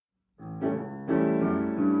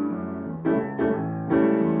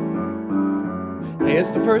Hey,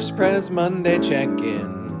 it's the First Pres Monday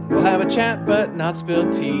check-in. We'll have a chat but not spill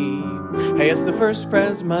tea. Hey, it's the First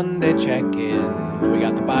Pres Monday check-in. We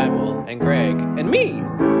got the Bible and Greg and me.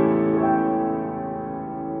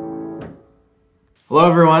 Hello,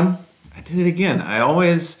 everyone. I did it again. I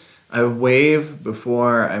wave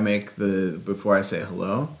before I say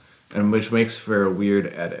hello, and which makes for a weird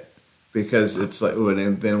edit. Because it's like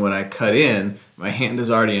when I cut in, my hand is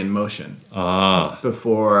already in motion. So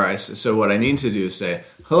what I need to do is say,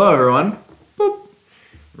 hello, everyone. Boop.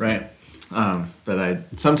 Right.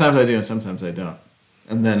 But sometimes I do and sometimes I don't.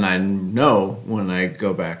 And then I know when I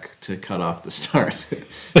go back to cut off the start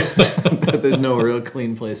that there's no real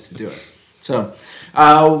clean place to do it. So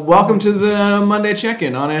welcome to the Monday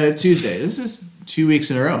check-in on a Tuesday. This is 2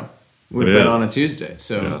 weeks in a row. We've been on a Tuesday.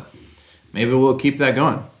 So maybe we'll keep that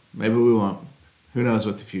going. Maybe we won't. Who knows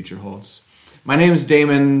what the future holds. My name is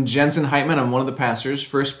Damen Jensen Heitman. I'm one of the pastors,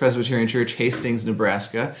 First Presbyterian Church, Hastings,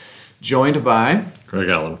 Nebraska, joined by Greg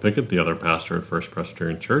Allen Pickett, the other pastor at First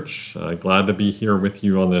Presbyterian Church. Glad to be here with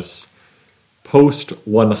you on this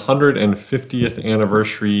post-150th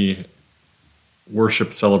anniversary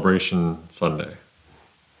worship celebration Sunday.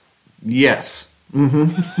 Yes. Mm-hmm.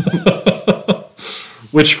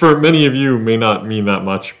 Which for many of you may not mean that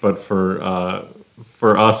much, but for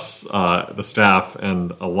us, the staff,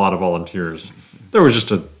 and a lot of volunteers, there was just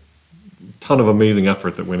a ton of amazing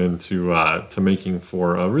effort that went into to making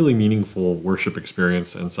for a really meaningful worship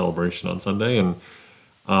experience and celebration on Sunday, and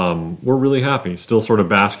we're really happy. Still sort of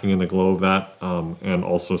basking in the glow of that, and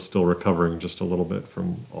also still recovering just a little bit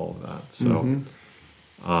from all of that. So,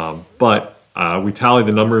 but we tallied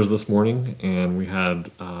the numbers this morning, and we had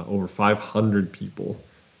over 500 people.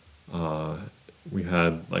 We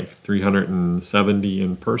had like 370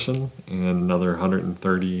 in person and another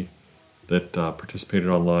 130 that participated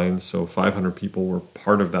online. So 500 people were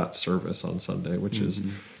part of that service on Sunday, which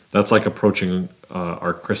that's like approaching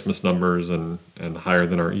our Christmas numbers and higher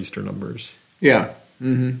than our Easter numbers. Yeah.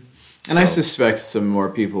 Mm-hmm. And I suspect some more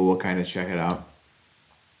people will kind of check it out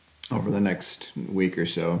over the next week or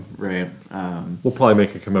so, right? We'll probably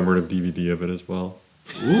make a commemorative DVD of it as well.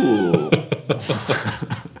 Ooh.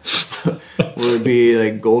 Will it be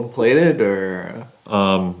like gold plated or?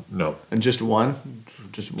 No. And just one?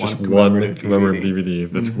 Just one commemorative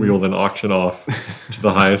DVD that's wheeled and auctioned off to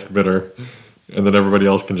the highest bidder. And then everybody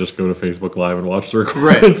else can just go to Facebook Live and watch the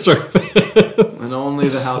recorded service. And only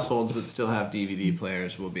the households that still have DVD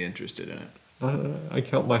players will be interested in it. I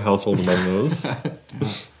count my household among those. I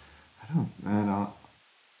don't.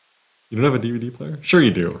 You don't have a DVD player? Sure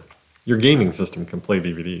you do. Your gaming system can play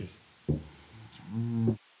DVDs.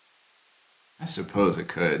 I suppose it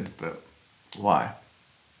could, but why?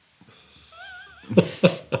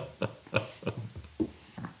 Because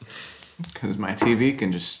my TV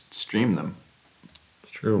can just stream them.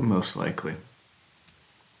 It's true. Most likely.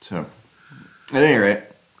 So, at any rate,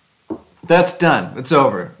 that's done. It's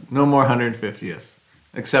over. No more 150th.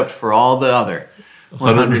 Except for all the other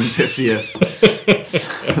 150th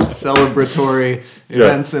celebratory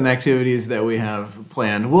events and activities that we have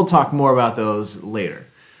planned. We'll talk more about those later,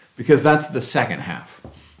 because that's the second half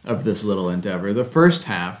of this little endeavor. The first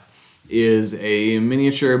half is a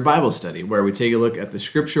miniature Bible study where we take a look at the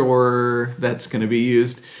scripture that's going to be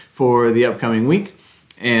used for the upcoming week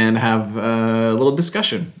and have a little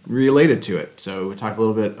discussion related to it. So we talk a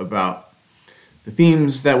little bit about the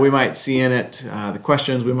themes that we might see in it, the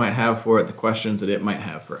questions we might have for it, the questions that it might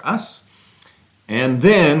have for us. And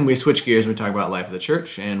then we switch gears and we talk about life of the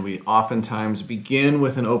church, and we oftentimes begin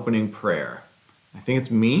with an opening prayer. I think it's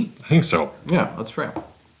me. I think so. Yeah, let's pray.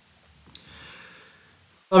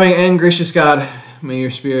 Loving and gracious God, may your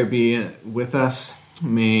Spirit be with us.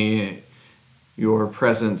 May your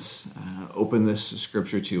presence open this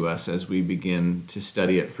scripture to us as we begin to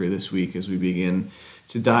study it for this week, as we begin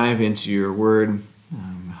to dive into your word.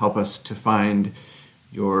 Help us to find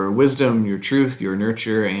your wisdom, your truth, your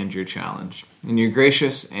nurture, and your challenge. In your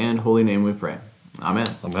gracious and holy name we pray.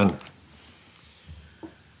 Amen. Amen.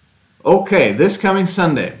 Okay, this coming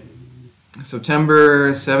Sunday,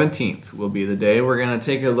 September 17th, will be the day we're going to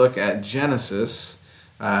take a look at Genesis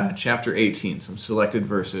chapter 18, some selected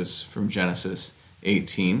verses from Genesis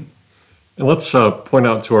 18. And let's point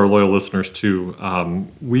out to our loyal listeners, too,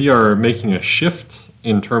 we are making a shift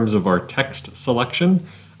in terms of our text selection.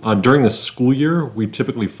 During the school year, we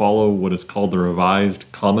typically follow what is called the Revised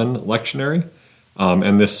Common Lectionary.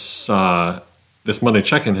 And this Monday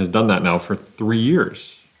Check-In has done that now for 3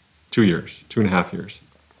 years. 2 years, 2.5 years.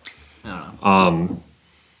 I don't know.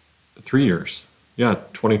 3 years. Yeah,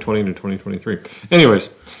 2020 to 2023.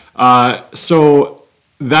 Anyways, so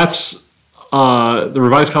that's the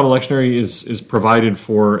Revised Common Lectionary is provided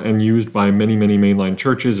for and used by many, many mainline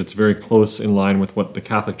churches. It's very close in line with what the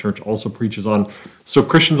Catholic Church also preaches on. So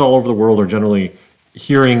Christians all over the world are generally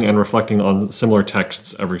hearing and reflecting on similar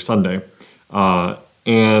texts every Sunday.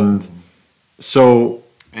 And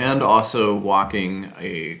also walking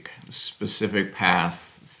a specific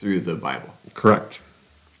path through the Bible. Correct.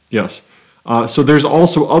 Yes. So there's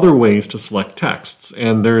also other ways to select texts,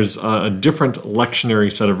 and there's a different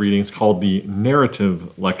lectionary set of readings called the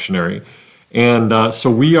narrative lectionary. And so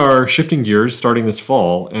we are shifting gears starting this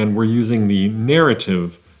fall, and we're using the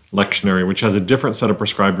narrative lectionary, which has a different set of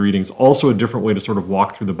prescribed readings, also a different way to sort of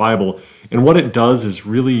walk through the Bible. And what it does is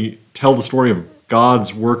really tell the story of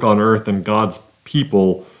God's work on earth and God's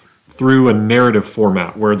people through a narrative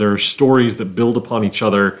format where there are stories that build upon each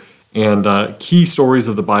other and key stories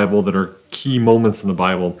of the Bible that are key moments in the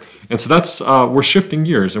Bible. And so that's we're shifting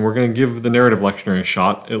gears, and we're going to give the narrative lectionary a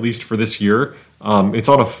shot, at least for this year. It's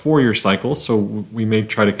on a 4-year cycle, so we may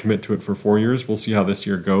try to commit to it for 4 years. We'll see how this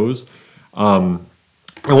year goes. And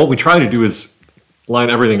what we try to do is line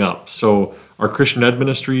everything up. So our Christian Ed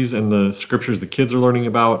ministries and the scriptures the kids are learning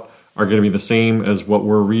about are going to be the same as what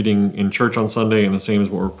we're reading in church on Sunday, and the same as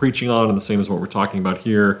what we're preaching on, and the same as what we're talking about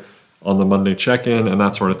here on the Monday check-in and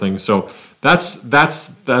that sort of thing. So that's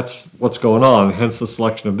what's going on, hence the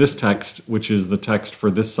selection of this text, which is the text for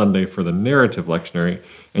this Sunday for the narrative lectionary.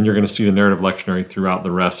 And you're going to see the narrative lectionary throughout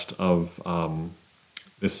the rest of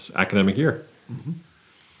this academic year. Mm-hmm.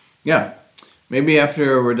 Yeah. Maybe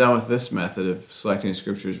after we're done with this method of selecting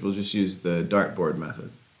scriptures, we'll just use the dartboard method.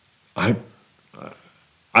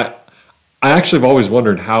 I actually have always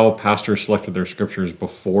wondered how pastors selected their scriptures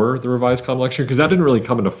before the Revised Common Lectionary, because that didn't really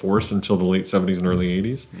come into force until the late 70s and early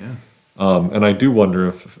 80s. Yeah. And I do wonder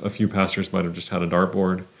if a few pastors might have just had a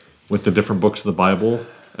dartboard with the different books of the Bible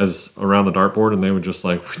as around the dartboard, and they would just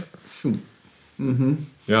like... Mm-hmm.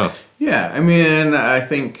 Yeah. Yeah, I mean, I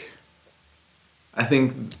think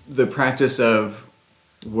the practice of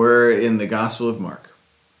we're in the Gospel of Mark,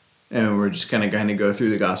 and we're just kind of go through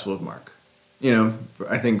the Gospel of Mark. You know,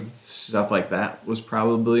 I think stuff like that was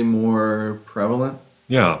probably more prevalent.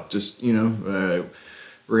 Yeah. Just, we're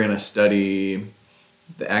going to study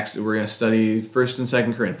the Acts. We're going to study 1st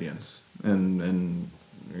and 2nd Corinthians, and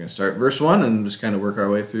we're going to start verse 1 and just kind of work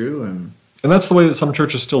our way through. And that's the way that some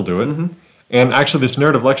churches still do it. Mm-hmm. And actually, this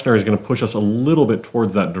narrative lectionary is going to push us a little bit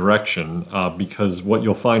towards that direction because what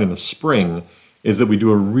you'll find in the spring is that we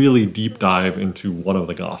do a really deep dive into one of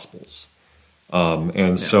the Gospels.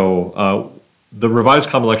 So the Revised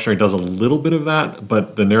Common Lectionary does a little bit of that,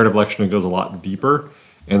 but the narrative lectionary goes a lot deeper.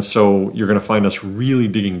 And so you're going to find us really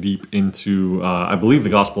digging deep into, I believe, the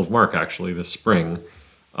Gospel of Mark, actually, this spring.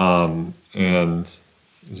 And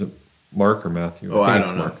is it Mark or Matthew? I don't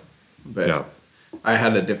it's know. Mark. But yeah.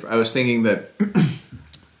 I was thinking that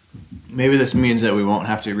maybe this means that we won't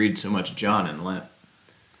have to read so much John in Lent.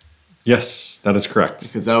 Yes, that is correct.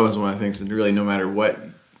 Because that was one of the things that really, no matter what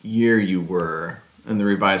year you were in the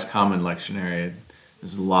Revised Common Lectionary,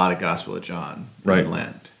 there's a lot of Gospel of John in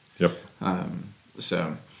Lent. Yep.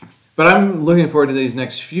 But I'm looking forward to these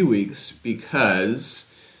next few weeks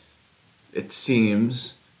because it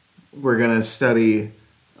seems we're going to study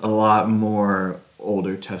a lot more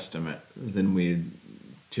Older Testament than we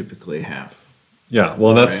typically have. Yeah,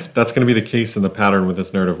 well, that's going to be the case in the pattern with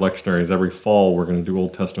this narrative lectionary. Is every fall we're going to do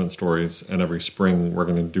Old Testament stories, and every spring we're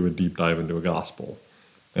going to do a deep dive into a gospel.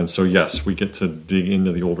 And so, yes, we get to dig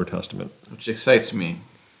into the Older Testament, which excites me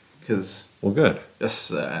because good.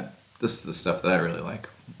 This is the stuff that I really like.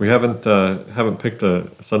 We haven't picked a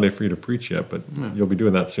Sunday for you to preach yet, but you'll be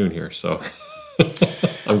doing that soon here. So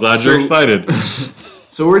I'm glad you're excited.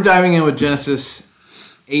 So we're diving in with Genesis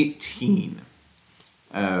 18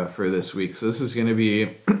 for this week. So this is going to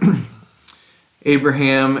be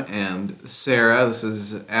Abraham and Sarah. This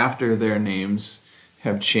is after their names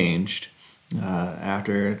have changed.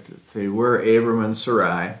 After they were Abram and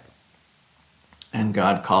Sarai, and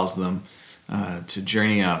God calls them to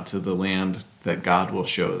journey out to the land that God will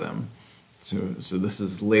show them. So this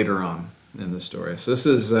is later on in the story. So this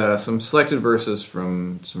is some selected verses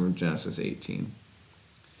from Genesis 18.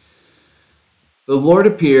 The Lord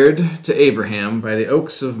appeared to Abraham by the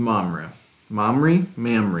oaks of Mamre.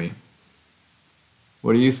 Mamre?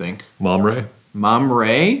 What do you think? Mamre?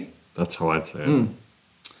 Mamre? That's how I'd say it.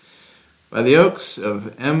 By the oaks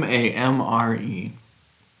of Mamre,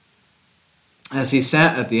 as he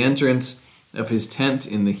sat at the entrance of his tent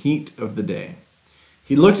in the heat of the day.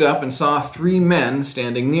 He looked up and saw 3 men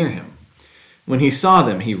standing near him. When he saw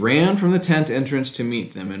them, he ran from the tent entrance to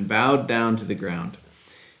meet them and bowed down to the ground.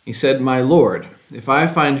 He said, "My Lord, if I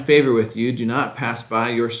find favor with you, do not pass by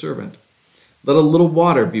your servant. Let a little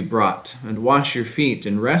water be brought, and wash your feet,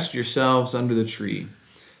 and rest yourselves under the tree.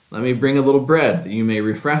 Let me bring a little bread, that you may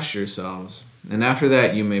refresh yourselves, and after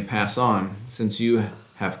that you may pass on, since you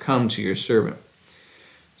have come to your servant.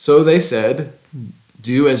 So they said,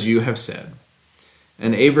 do as you have said.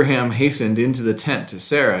 And Abraham hastened into the tent to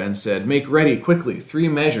Sarah and said, make ready quickly 3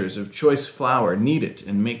 measures of choice flour, knead it,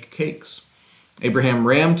 and make cakes. Abraham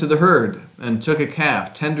ran to the herd and took a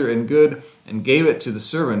calf, tender and good, and gave it to the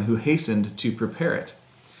servant who hastened to prepare it.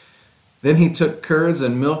 Then he took curds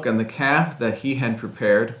and milk and the calf that he had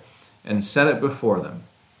prepared and set it before them.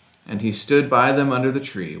 And he stood by them under the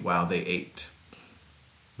tree while they ate.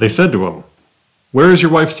 They said to him, where is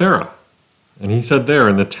your wife Sarah? And he said, there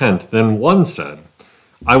in the tent. Then one said,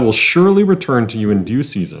 I will surely return to you in due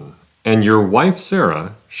season, and your wife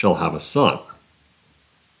Sarah shall have a son.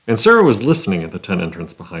 And Sarah was listening at the tent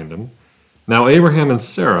entrance behind him. Now Abraham and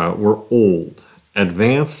Sarah were old,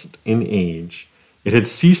 advanced in age. It had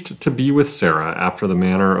ceased to be with Sarah after the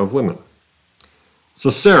manner of women. So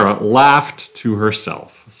Sarah laughed to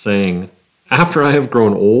herself, saying, after I have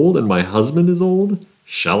grown old and my husband is old,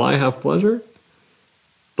 shall I have pleasure?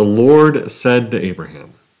 The Lord said to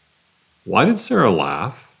Abraham, why did Sarah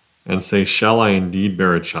laugh and say, shall I indeed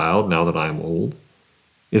bear a child now that I am old?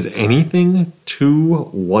 Is anything too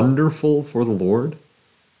wonderful for the Lord?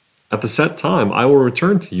 At the set time I will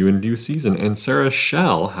return to you in due season, and Sarah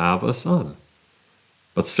shall have a son.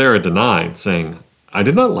 But Sarah denied, saying, I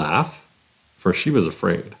did not laugh, for she was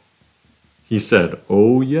afraid. He said,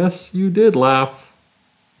 oh, yes, you did laugh.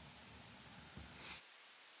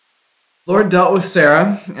 The Lord dealt with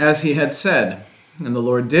Sarah as he had said, and the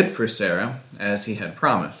Lord did for Sarah as he had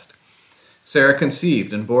promised. Sarah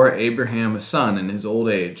conceived and bore Abraham a son in his old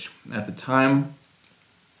age, at the time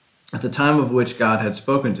of which God had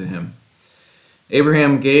spoken to him.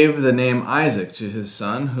 Abraham gave the name Isaac to his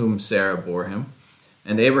son, whom Sarah bore him.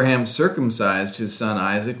 And Abraham circumcised his son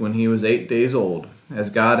Isaac when he was 8 days old, as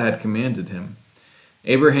God had commanded him.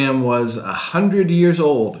 Abraham was 100 years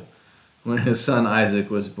old when his son Isaac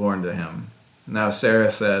was born to him. Now Sarah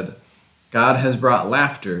said, God has brought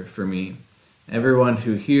laughter for me. Everyone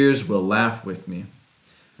who hears will laugh with me.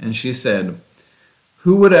 And she said,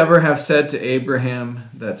 who would ever have said to Abraham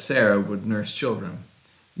that Sarah would nurse children?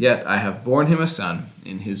 Yet I have borne him a son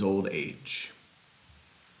in his old age.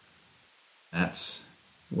 That's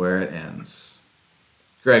where it ends.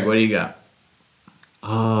 Greg, what do you got?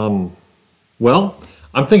 Well,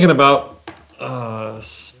 I'm thinking about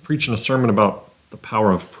preaching a sermon about the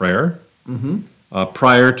power of prayer. Mm-hmm.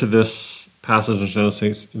 Prior to this passage in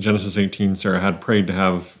Genesis 18, Sarah had prayed to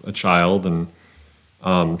have a child, and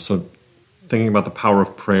so thinking about the power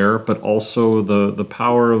of prayer, but also the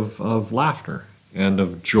power of laughter and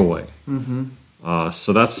of joy. Mm-hmm.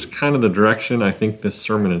 So that's kind of the direction I think this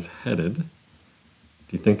sermon is headed.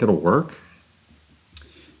 Do you think it'll work?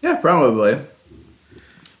 Yeah, probably.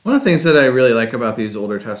 One of the things that I really like about these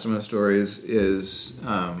Older Testament stories is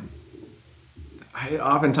I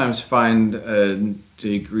oftentimes find a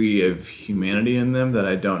degree of humanity in them that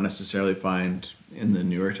I don't necessarily find in the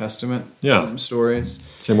Newer Testament stories.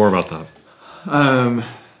 Say more about that.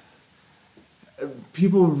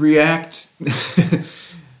 People react in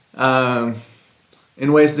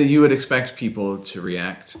ways that you would expect people to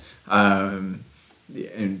react.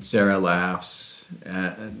 And Sarah laughs.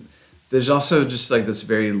 And there's also just like this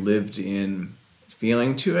very lived-in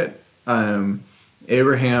feeling to it.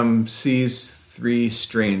 Abraham sees 3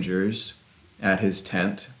 strangers at his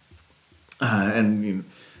tent and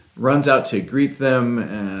runs out to greet them,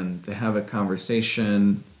 and they have a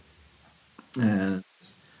conversation. And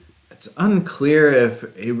it's unclear if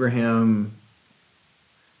Abraham...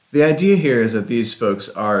 The idea here is that these folks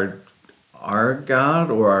are God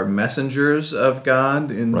or are messengers of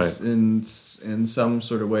God in some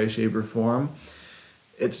sort of way, shape, or form.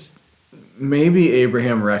 It's maybe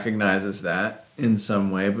Abraham recognizes that in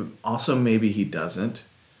some way, but also maybe he doesn't,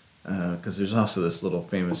 because there's also this little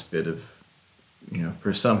famous bit of,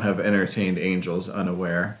 for some have entertained angels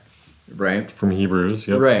unaware, right? From Hebrews,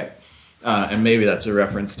 yep. Right. And maybe that's a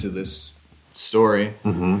reference to this story.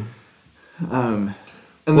 Mm-hmm.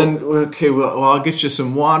 And then, okay, well, I'll get you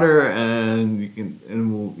some water,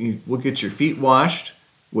 and we'll get your feet washed,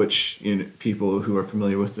 which people who are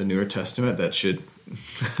familiar with the Newer Testament, that should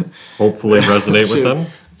hopefully resonate with them.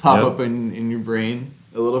 Pop up in your brain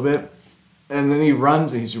a little bit. And then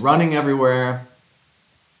he's running everywhere.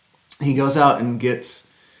 He goes out and gets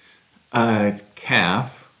a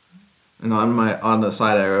calf. And on the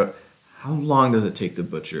side I wrote, how long does it take to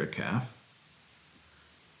butcher a calf?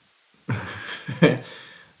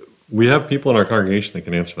 We have people in our congregation that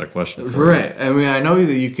can answer that question. Right. I mean, I know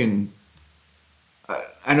that you can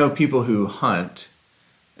I know people who hunt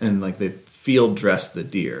and like they field dress the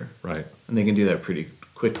deer, Right. and they can do that pretty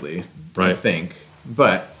quickly, I Right. think.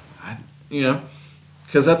 But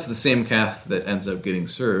because that's the same calf that ends up getting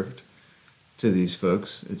served to these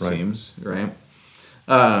folks, it Right. seems, right?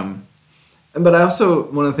 But I also,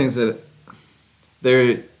 one of the things that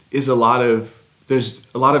there's a lot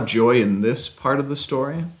of joy in this part of the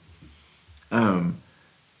story,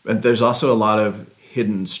 but there's also a lot of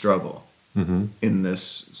hidden struggle in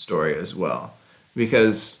this story as well,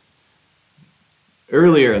 because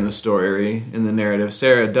earlier in the story, in the narrative,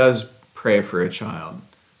 Sarah does pray for a child,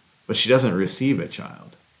 but she doesn't receive a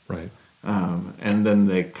child. Right. And then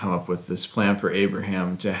they come up with this plan for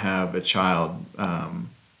Abraham to have a child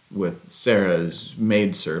with Sarah's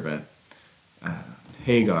maidservant,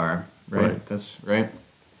 Hagar, right? Right. That's right.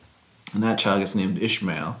 And that child gets named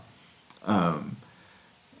Ishmael.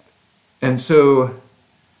 And so,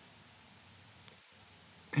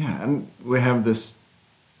 yeah, and we have this.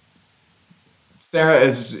 Sarah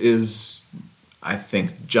is I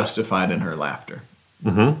think, justified in her laughter.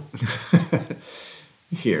 Mm-hmm.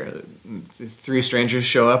 Here, 3 strangers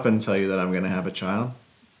show up and tell you that I'm going to have a child,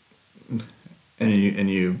 and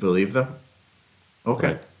you believe them.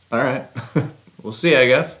 Okay, Right. All right, we'll see, I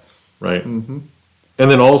guess. Right. Mm-hmm.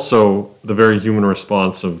 And then also the very human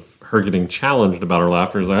response of her getting challenged about her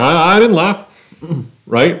laughter is like, I didn't laugh,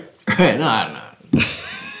 right? Right? No.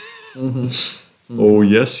 Oh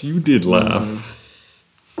yes, you did laugh.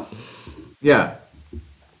 Yeah,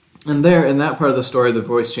 and there in that part of the story, the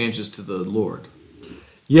voice changes to the Lord.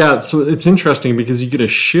 Yeah, so it's interesting because you get a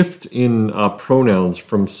shift in pronouns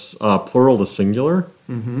from plural to singular.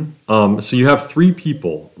 Mm-hmm. So you have 3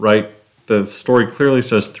 people, right? The story clearly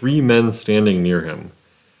says 3 men standing near him.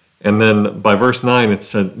 And then by verse 9, it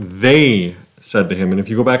said, they said to him. And if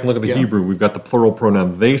you go back and look at the Hebrew, we've got the plural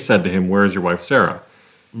pronoun, they said to him, where is your wife Sarah?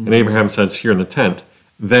 Mm-hmm. And Abraham says, here in the tent.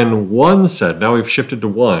 Then one said, now we've shifted to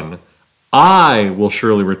one, I will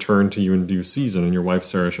surely return to you in due season, and your wife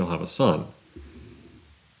Sarah shall have a son.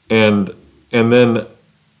 And then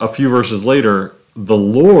a few verses later, the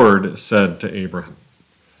Lord said to Abraham.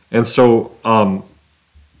 And so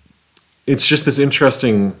it's just this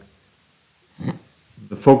interesting,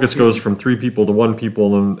 the focus goes from 3 people to 1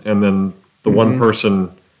 people, and then the one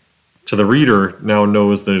person to the reader now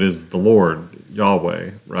knows that it is the Lord,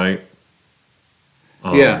 Yahweh, right?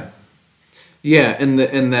 Yeah. In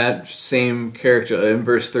that same character, in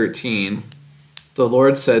verse 13, the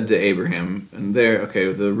Lord said to Abraham, and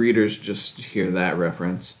the readers just hear that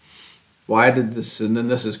reference. Why did this, and then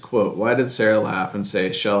this is quote, why did Sarah laugh and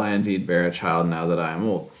say, shall I indeed bear a child now that I am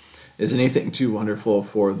old? Is anything too wonderful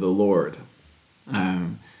for the Lord?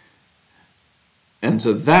 And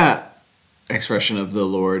so that expression of the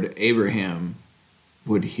Lord, Abraham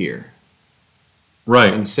would hear.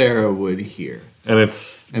 Right. And Sarah would hear.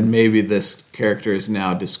 And maybe this character is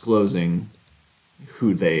now disclosing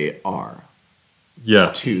who they are.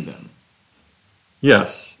 Yes. To them.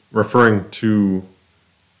 Yes. Referring to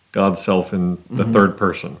God's self in the third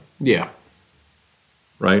person. Yeah.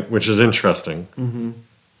 Right? Which is interesting. Mm-hmm.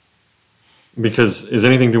 Because is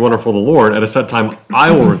anything too wonderful for the Lord? At a set time,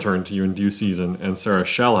 I will return to you in due season, and Sarah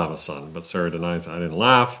shall have a son. But Sarah denies, I didn't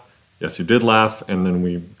laugh. Yes, you did laugh. And then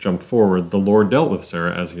we jump forward. The Lord dealt with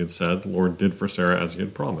Sarah as he had said. The Lord did for Sarah as he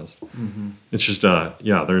had promised. Mm-hmm. It's just,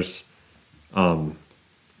 there's a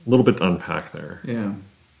little bit to unpack there. Yeah.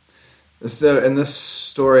 So, and this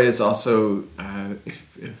story is also,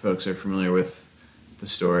 if folks are familiar with the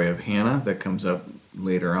story of Hannah that comes up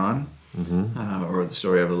later on, or the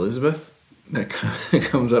story of Elizabeth that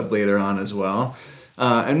comes up later on as well,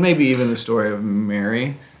 and maybe even the story of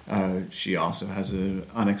Mary. She also has an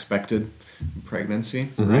unexpected pregnancy,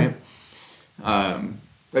 right?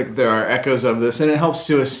 There are echoes of this, and it helps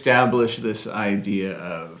to establish this idea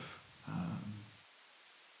of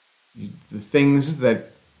the things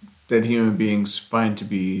that human beings find to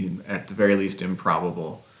be, at the very least,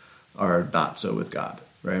 improbable are not so with God,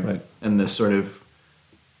 right? And this sort of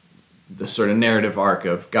narrative arc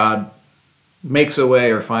of God makes a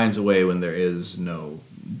way or finds a way when there is no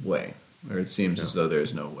way, or it seems as though there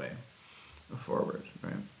is no way forward,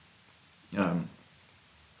 right?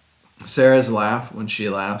 Sarah's laugh, when she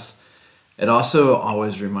laughs, it also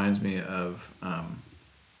always reminds me of,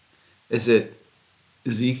 is it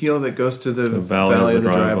Ezekiel that goes to the valley of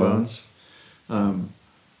the dry bones?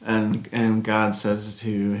 And God says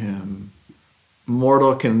to him,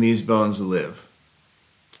 mortal, can these bones live?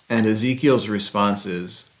 And Ezekiel's response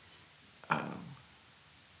is,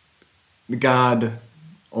 God,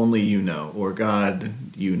 only you know, or God,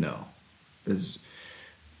 you know,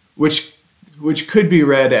 which could be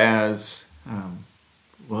read as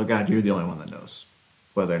well, God, you're the only one that knows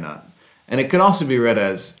whether or not. And it could also be read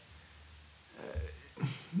as,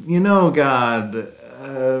 God,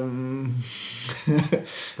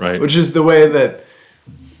 Right. which is the way that,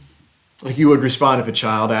 like, you would respond if a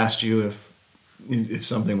child asked you if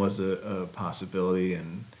something was a possibility,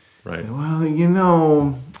 and Right. well,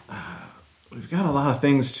 we've got a lot of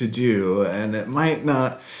things to do, and it might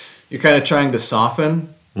not. You're kind of trying to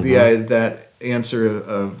soften that answer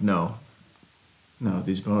of no,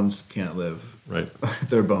 these bones can't live. Right.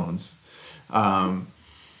 They're bones, and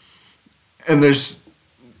there's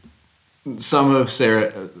some of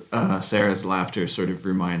Sarah's laughter sort of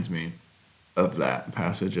reminds me of that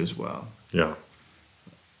passage as well. Yeah.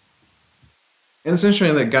 And it's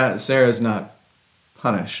interesting that Sarah's not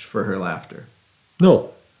punished for her laughter.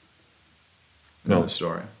 No. In the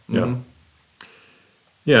story. Yeah. Mm-hmm.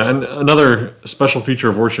 Yeah, and another special feature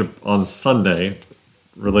of worship on Sunday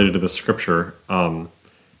related to the scripture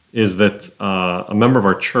is that a member of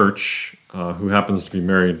our church, who happens to be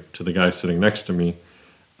married to the guy sitting next to me,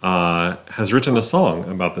 has written a song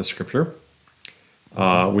about this scripture,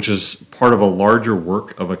 which is part of a larger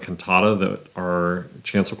work of a cantata that our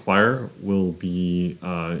chancel choir will be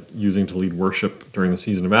using to lead worship during the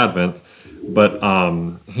season of Advent. But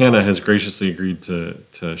Hannah has graciously agreed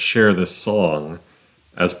to share this song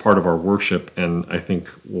as part of our worship, and I think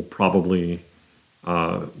will probably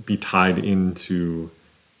be tied into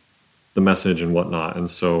the message and whatnot.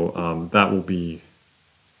 And so that will be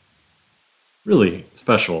really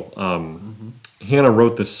special. Hannah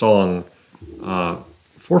wrote this song 4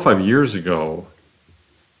 or 5 years ago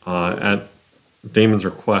at Damon's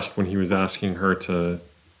request when he was asking her to,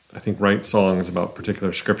 I think, write songs about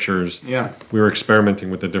particular scriptures. Yeah. We were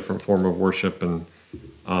experimenting with a different form of worship, and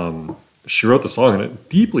she wrote the song, and it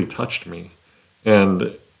deeply touched me.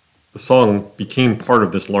 And the song became part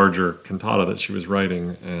of this larger cantata that she was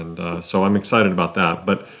writing, and so I'm excited about that.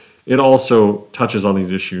 But it also touches on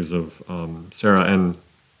these issues of Sarah and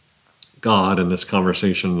God and this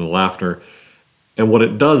conversation and the laughter. And what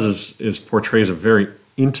it does is portrays a very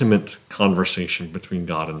intimate conversation between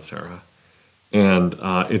God and Sarah. And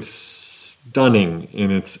it's stunning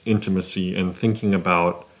in its intimacy and thinking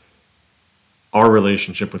about our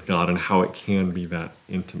relationship with God and how it can be that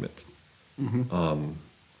intimate.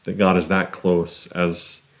 That God is that close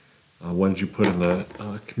as, what did you put in the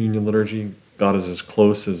communion liturgy? God is as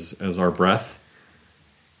close as our breath.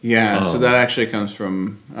 Yeah, so that actually comes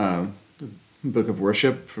from the Book of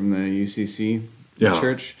Worship from the UCC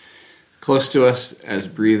church. Close to us as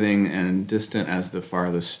breathing and distant as the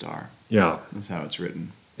farthest star. Yeah. That's how it's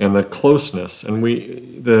written. And the closeness, and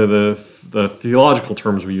the theological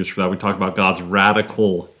terms we use for that, we talk about God's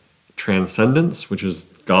radical transcendence, which is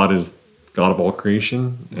God of all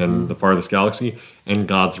creation and the farthest galaxy, and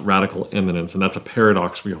God's radical immanence. And that's a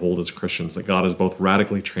paradox we hold as Christians, that God is both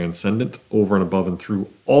radically transcendent over and above and through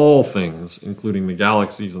all things, including the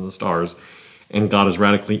galaxies and the stars, and God is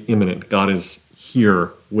radically immanent. God is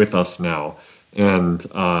here with us now. And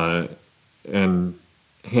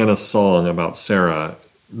Hannah's song about Sarah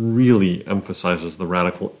really emphasizes the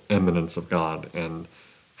radical immanence of God and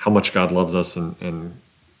how much God loves us and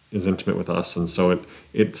is intimate with us. And so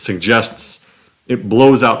it suggests, it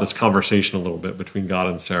blows out this conversation a little bit between God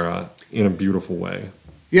and Sarah in a beautiful way.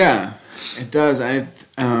 Yeah, it does. We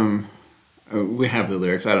have the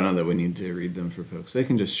lyrics. I don't know that we need to read them for folks. They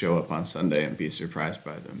can just show up on Sunday and be surprised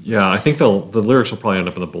by them. Yeah, I think the lyrics will probably end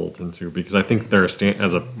up in the bulletin too, because I think they're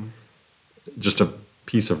just a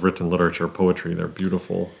piece of written literature, poetry. They're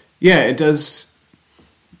beautiful. Yeah, it does.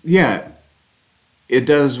 Yeah, it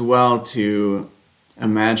does well to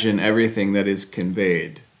imagine everything that is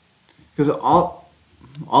conveyed, because all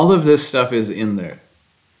of this stuff is in there.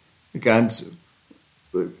 God's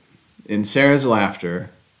in Sarah's laughter,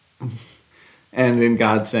 and in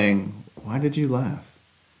God saying, "Why did you laugh?"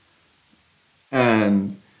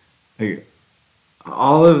 And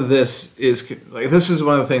all of this is this is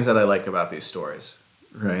one of the things that I like about these stories.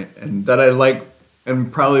 Right, and that I like,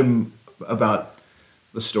 and probably about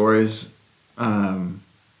the stories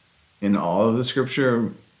in all of the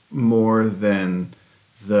scripture more than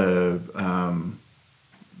the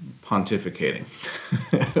pontificating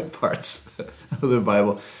parts of the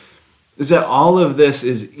Bible, is that all of this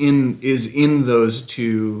is in those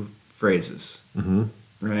two phrases,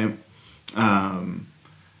 right?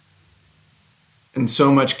 And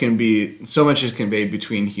so much is conveyed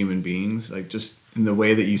between human beings, like just in the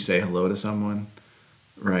way that you say hello to someone,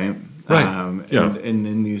 right? Right. And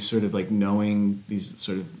in these sort of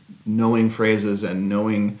knowing phrases and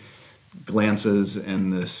knowing glances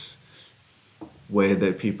and this way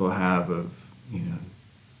that people have of,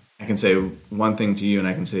 I can say one thing to you and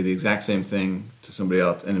I can say the exact same thing to somebody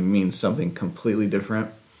else and it means something completely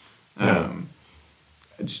different. Yeah.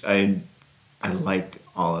 I like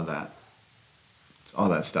all of that. It's all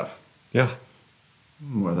that stuff Yeah.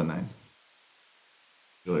 more than I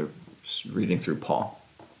really reading through Paul.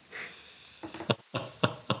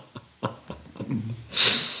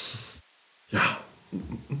 Yeah.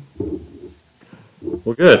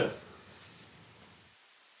 Well, good.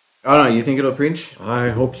 Oh no, you think it'll preach?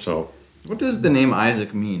 I hope so. What does the name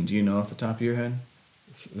Isaac mean? Do you know off the top of your head?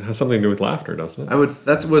 It has something to do with laughter, doesn't it?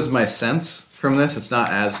 That was my sense from this. It's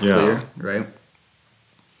not as Yeah. clear, right?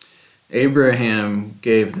 Abraham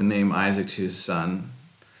gave the name Isaac to his son.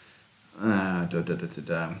 They had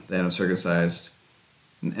him circumcised.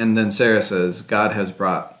 And then Sarah says, God has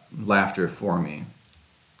brought laughter for me.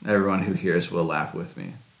 Everyone who hears will laugh with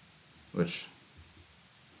me. Which,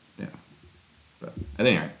 yeah. But at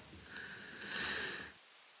any rate.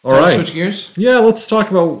 All right. Switch gears? Yeah, let's talk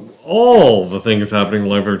about all the things happening in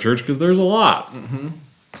the life of our church because there's a lot. Mm-hmm.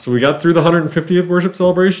 So we got through the 150th worship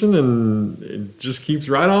celebration and it just keeps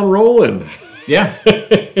right on rolling. Yeah.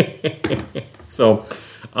 So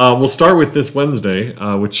we'll start with this Wednesday,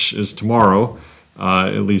 which is tomorrow,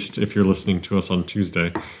 at least if you're listening to us on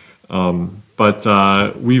Tuesday.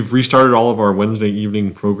 But we've restarted all of our Wednesday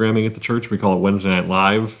evening programming at the church. We call it Wednesday Night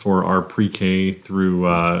Live for our pre-K through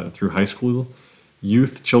high school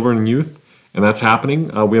children and youth, and that's happening.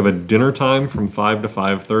 We have a dinner time from 5 to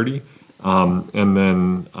 5:30, and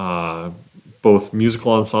then both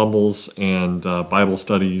musical ensembles and Bible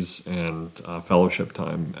studies and fellowship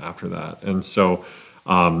time after that. And so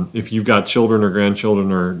if you've got children or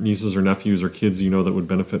grandchildren or nieces or nephews or kids you know that would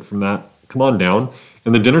benefit from that, come on down.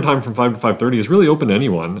 And the dinner time from 5 to 5:30 is really open to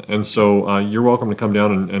anyone. And so you're welcome to come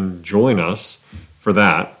down and join us for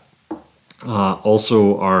that.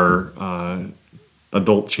 Also, our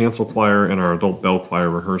adult chancel choir and our adult bell choir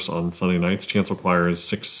rehearse on Sunday nights. Chancel choir is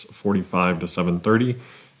 6:45 to 7:30,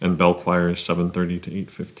 and bell choir is 7:30 to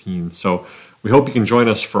 8:15. So we hope you can join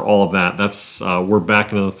us for all of that. That's we're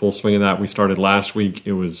back into the full swing of that. We started last week.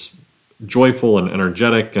 It was joyful and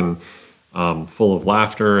energetic and full of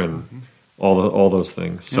laughter and all those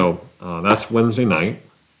things. So that's Wednesday night.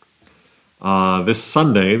 This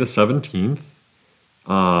Sunday, the 17th,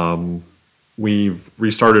 we've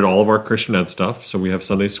restarted all of our Christian Ed stuff. So we have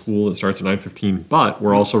Sunday school that starts at 9:15, but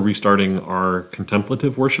we're also restarting our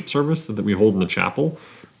contemplative worship service that we hold in the chapel.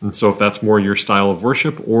 And so if that's more your style of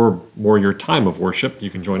worship or more your time of worship, you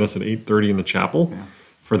can join us at 8:30 in the chapel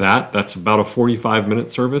for that. That's about a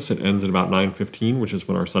 45-minute service. It ends at about 9:15, which is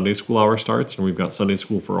when our Sunday school hour starts. And we've got Sunday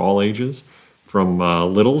school for all ages, from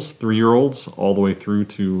littles, 3-year-olds, all the way through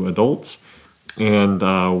to adults. And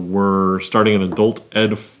we're starting an Adult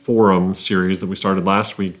Ed Forum series that we started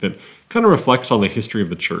last week that kind of reflects on the history of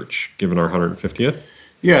the church, given our 150th.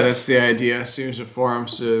 Yeah, that's the idea. A series of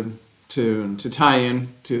forums to tie in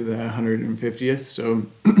to the 150th. So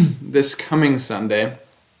this coming Sunday,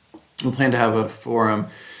 we plan to have a forum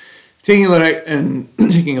taking a look at, and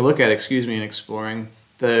exploring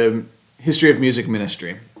the history of music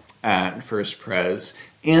ministry at First Pres,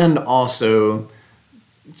 and also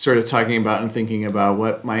sort of talking about and thinking about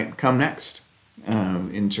what might come next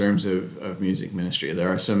in terms of music ministry. There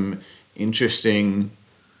are some interesting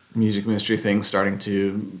music ministry things starting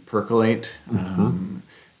to percolate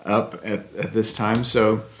up at this time.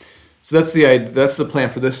 So that's the plan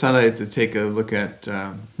for this Sunday, to take a look at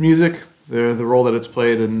music, the role that it's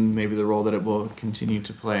played, and maybe the role that it will continue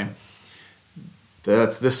to play.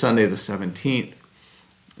 That's this Sunday, the 17th.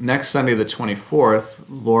 Next Sunday, the 24th,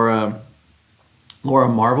 Laura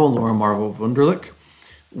Marvel Wunderlich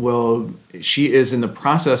she is in the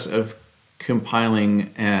process of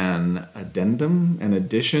compiling an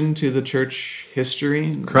addition to the church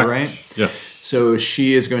history. Correct. Right? Yes. So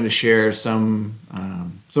she is going to share some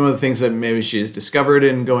of the things that maybe she has discovered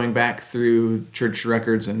in going back through church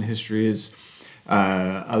records and histories,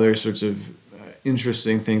 other sorts of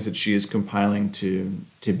interesting things that she is compiling to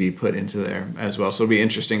be put into there as well. So it'll be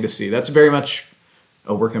interesting to see. That's very much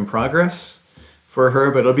a work in progress for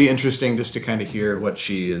her, but it'll be interesting just to kind of hear what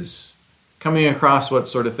she is coming across, what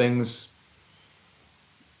sort of things,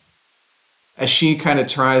 as she kind of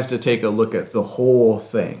tries to take a look at the whole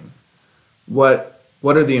thing. What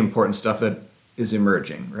are the important stuff that is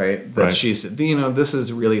emerging, right? That she's, this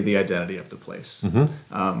is really the identity of the place.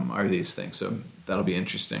 Are these things? So that'll be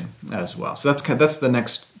interesting as well. So that's the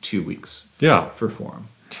next 2 weeks. For Forum.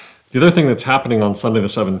 The other thing that's happening on Sunday the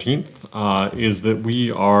 17th is that we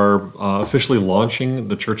are officially launching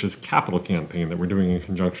the church's capital campaign that we're doing in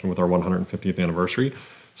conjunction with our 150th anniversary.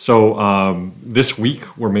 So this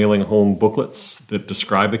week we're mailing home booklets that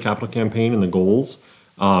describe the capital campaign and the goals,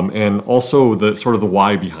 and also the sort of the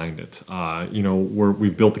why behind it.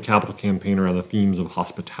 We've built the capital campaign around the themes of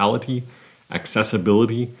hospitality,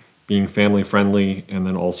 accessibility, being family friendly, and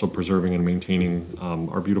then also preserving and maintaining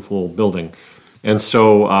our beautiful building. And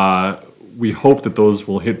so we hope that those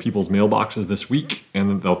will hit people's mailboxes this week, and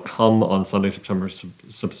that they'll come on Sunday, September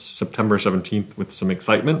 17th with some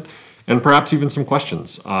excitement and perhaps even some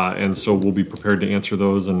questions. And so we'll be prepared to answer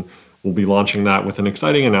those, and we'll be launching that with an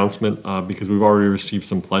exciting announcement because we've already received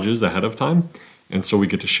some pledges ahead of time. And so we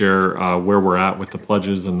get to share where we're at with the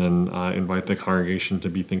pledges, and then invite the congregation to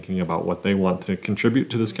be thinking about what they want to contribute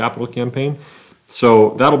to this capital campaign.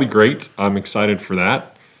 So that'll be great. I'm excited for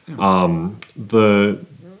that. The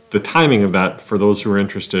timing of that, for those who are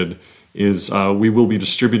interested, is we will be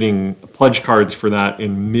distributing pledge cards for that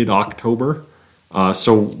in mid-October.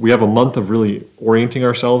 So we have a month of really orienting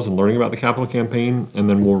ourselves and learning about the capital campaign, and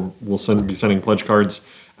then we'll be sending pledge cards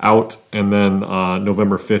out, and then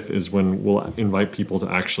November 5th is when we'll invite people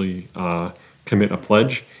to actually commit a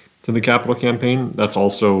pledge to the capital campaign. That's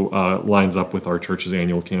also lines up with our church's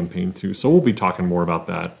annual campaign too. So we'll be talking more about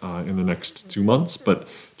that in the next 2 months, but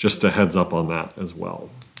just a heads up on that as well.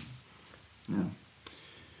 Yeah.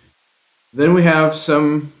 Then we have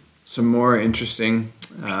some more interesting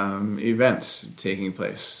events taking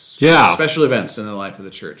place. Yeah. Special events in the life of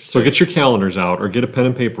the church. So get your calendars out, or get a pen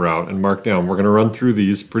and paper out and mark down. We're going to run through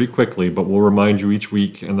these pretty quickly, but we'll remind you each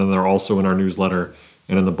week, and then they're also in our newsletter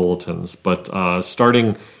and in the bulletins. But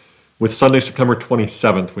starting with Sunday, September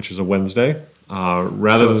 27th, which is a Wednesday,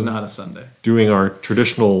 rather so it's than not a Sunday. Doing our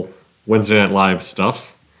traditional Wednesday Night Live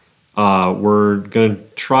stuff, we're going to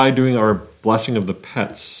try doing our Blessing of the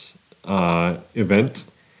Pets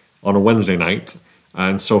event on a Wednesday night.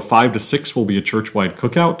 And so 5 to 6 will be a church-wide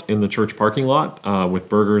cookout in the church parking lot with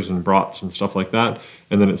burgers and brats and stuff like that.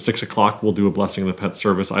 And then at 6 o'clock, we'll do a Blessing of the Pets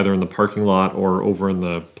service either in the parking lot or over in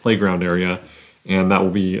the playground area. And that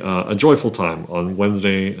will be a joyful time on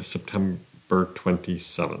Wednesday, September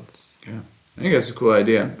 27th. Yeah, I think that's a cool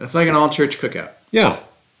idea. It's like an all-church cookout. Yeah.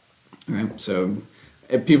 All right, so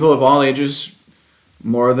people of all ages,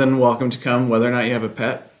 more than welcome to come, whether or not you have a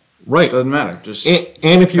pet. Right. Doesn't matter. Just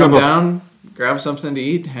and if you come have down, grab something to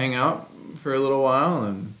eat, hang out for a little while,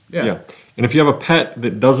 and yeah. And if you have a pet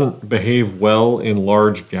that doesn't behave well in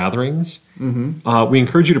large gatherings, we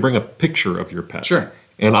encourage you to bring a picture of your pet. Sure.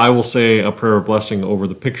 And I will say a prayer of blessing over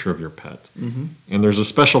the picture of your pet. And there's a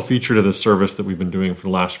special feature to this service that we've been doing for the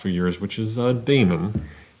last few years, which is Damen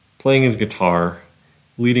playing his guitar,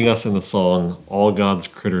 leading us in the song, All God's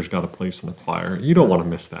Critters Got a Place in the Choir. You don't want to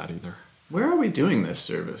miss that either. Where are we doing this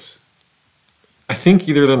service? I think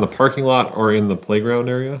either in the parking lot or in the playground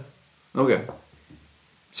area. Okay.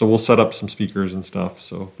 So we'll set up some speakers and stuff.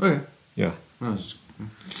 So Okay. yeah. I was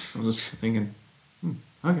just thinking,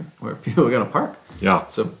 okay, where are people going to park? Yeah.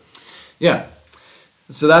 So, yeah.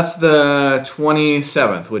 So that's the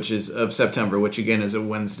 27th, which is of September, which again is a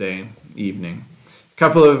Wednesday evening. A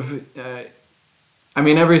couple of,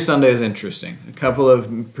 every Sunday is interesting. A couple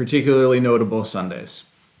of particularly notable Sundays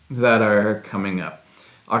that are coming up.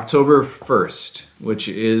 October 1st, which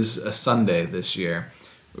is a Sunday this year,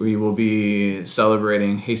 we will be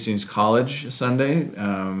celebrating Hastings College Sunday,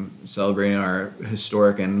 celebrating our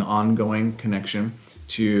historic and ongoing connection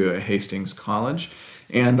to Hastings College.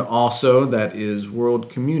 And also that is World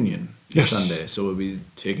Communion Sunday. So we'll be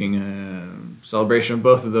taking a celebration of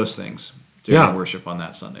both of those things during our worship on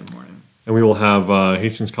that Sunday morning. And we will have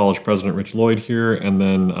Hastings College President Rich Lloyd here, and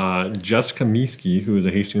then Jessica Mieske, who is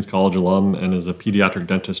a Hastings College alum and is a pediatric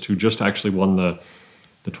dentist who just actually won the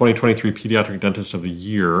 2023 Pediatric Dentist of the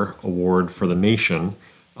Year award for the nation.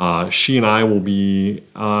 She and I will be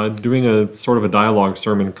doing a sort of a dialogue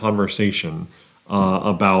sermon conversation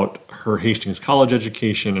about her Hastings College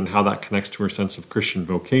education and how that connects to her sense of Christian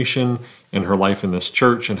vocation and her life in this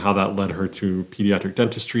church, and how that led her to pediatric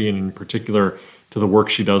dentistry, and in particular to the work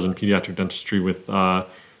she does in pediatric dentistry with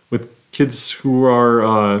kids who are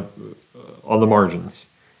on the margins.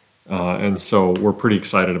 And so we're pretty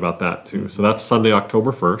excited about that too. So that's Sunday,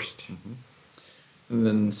 October 1st. And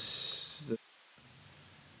then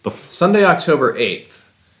Sunday, October 8th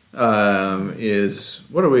is,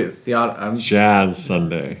 what are we? Jazz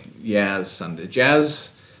Sunday.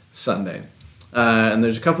 Jazz Sunday. And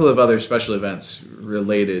there's a couple of other special events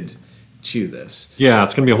related to this. Yeah,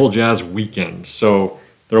 it's going to be a whole jazz weekend. So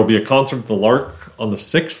there will be a concert at the Lark on the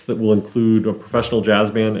 6th that will include a professional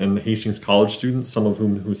jazz band and Hastings College students, some of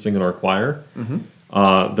who sing in our choir.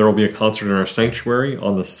 There will be a concert in our sanctuary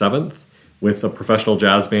on the 7th with a professional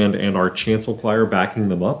jazz band and our chancel choir backing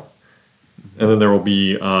them up. And then there will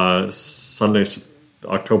be Sunday,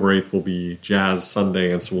 October 8th will be Jazz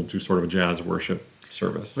Sunday, and so we'll do sort of a jazz worship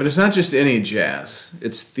service. But it's not just any jazz.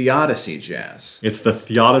 It's Theodicy Jazz. It's the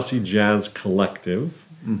Theodicy Jazz Collective,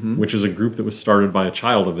 which is a group that was started by a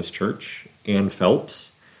child of this church, Ann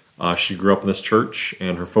Phelps. She grew up in this church,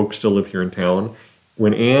 and her folks still live here in town.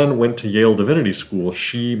 When Anne went to Yale Divinity School,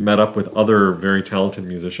 she met up with other very talented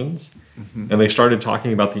musicians, and they started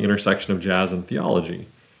talking about the intersection of jazz and theology.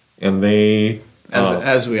 And they...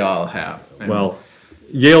 As we all have. Well,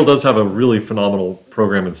 Yale does have a really phenomenal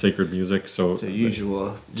program in sacred music, so... It's a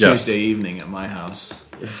usual Tuesday evening at my house.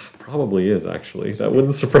 Yeah, probably is, actually. That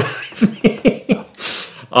wouldn't surprise me.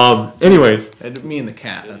 Anyways... Me and the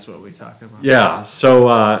cat, that's what we talked about. Yeah,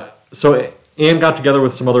 so Anne got together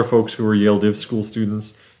with some other folks who were Yale Div School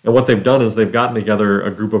students, and what they've done is they've gotten together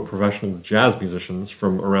a group of professional jazz musicians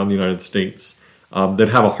from around the United States that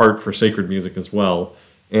have a heart for sacred music as well,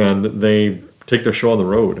 and they take their show on the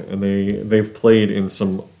road, and they've played in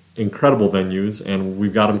some incredible venues, and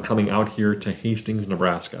we've got them coming out here to Hastings,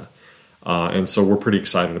 Nebraska, and so we're pretty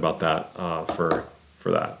excited about that for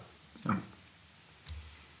that.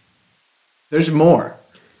 There's more,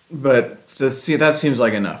 but that seems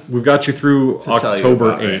like enough. We've got you through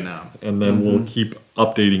October 8th, right now. And then we'll keep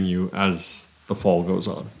updating you as the fall goes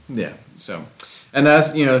on. Yeah, so, and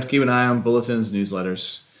as, keep an eye on bulletins,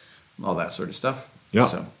 newsletters, all that sort of stuff. Yeah.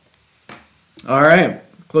 So, all right,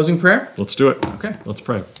 closing prayer? Let's do it. Okay. Let's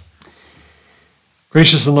pray.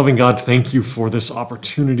 Gracious and loving God, thank you for this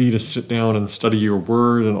opportunity to sit down and study your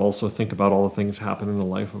word and also think about all the things happening in the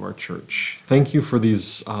life of our church. Thank you for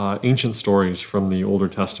these ancient stories from the Older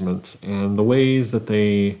Testament and the ways that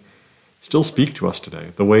they still speak to us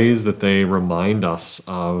today, the ways that they remind us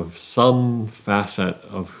of some facet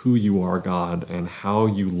of who you are, God, and how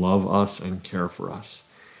you love us and care for us.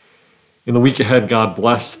 In the week ahead, God,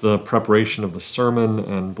 bless the preparation of the sermon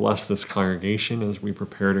and bless this congregation as we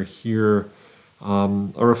prepare to hear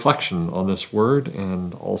a reflection on this word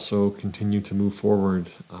and also continue to move forward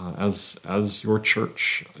as your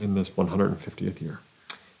church in this 150th year.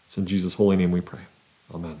 It's in Jesus' holy name we pray.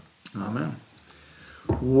 Amen. Amen.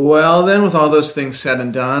 Well then, with all those things said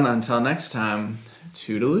and done, until next time,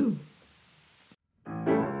 toodaloo.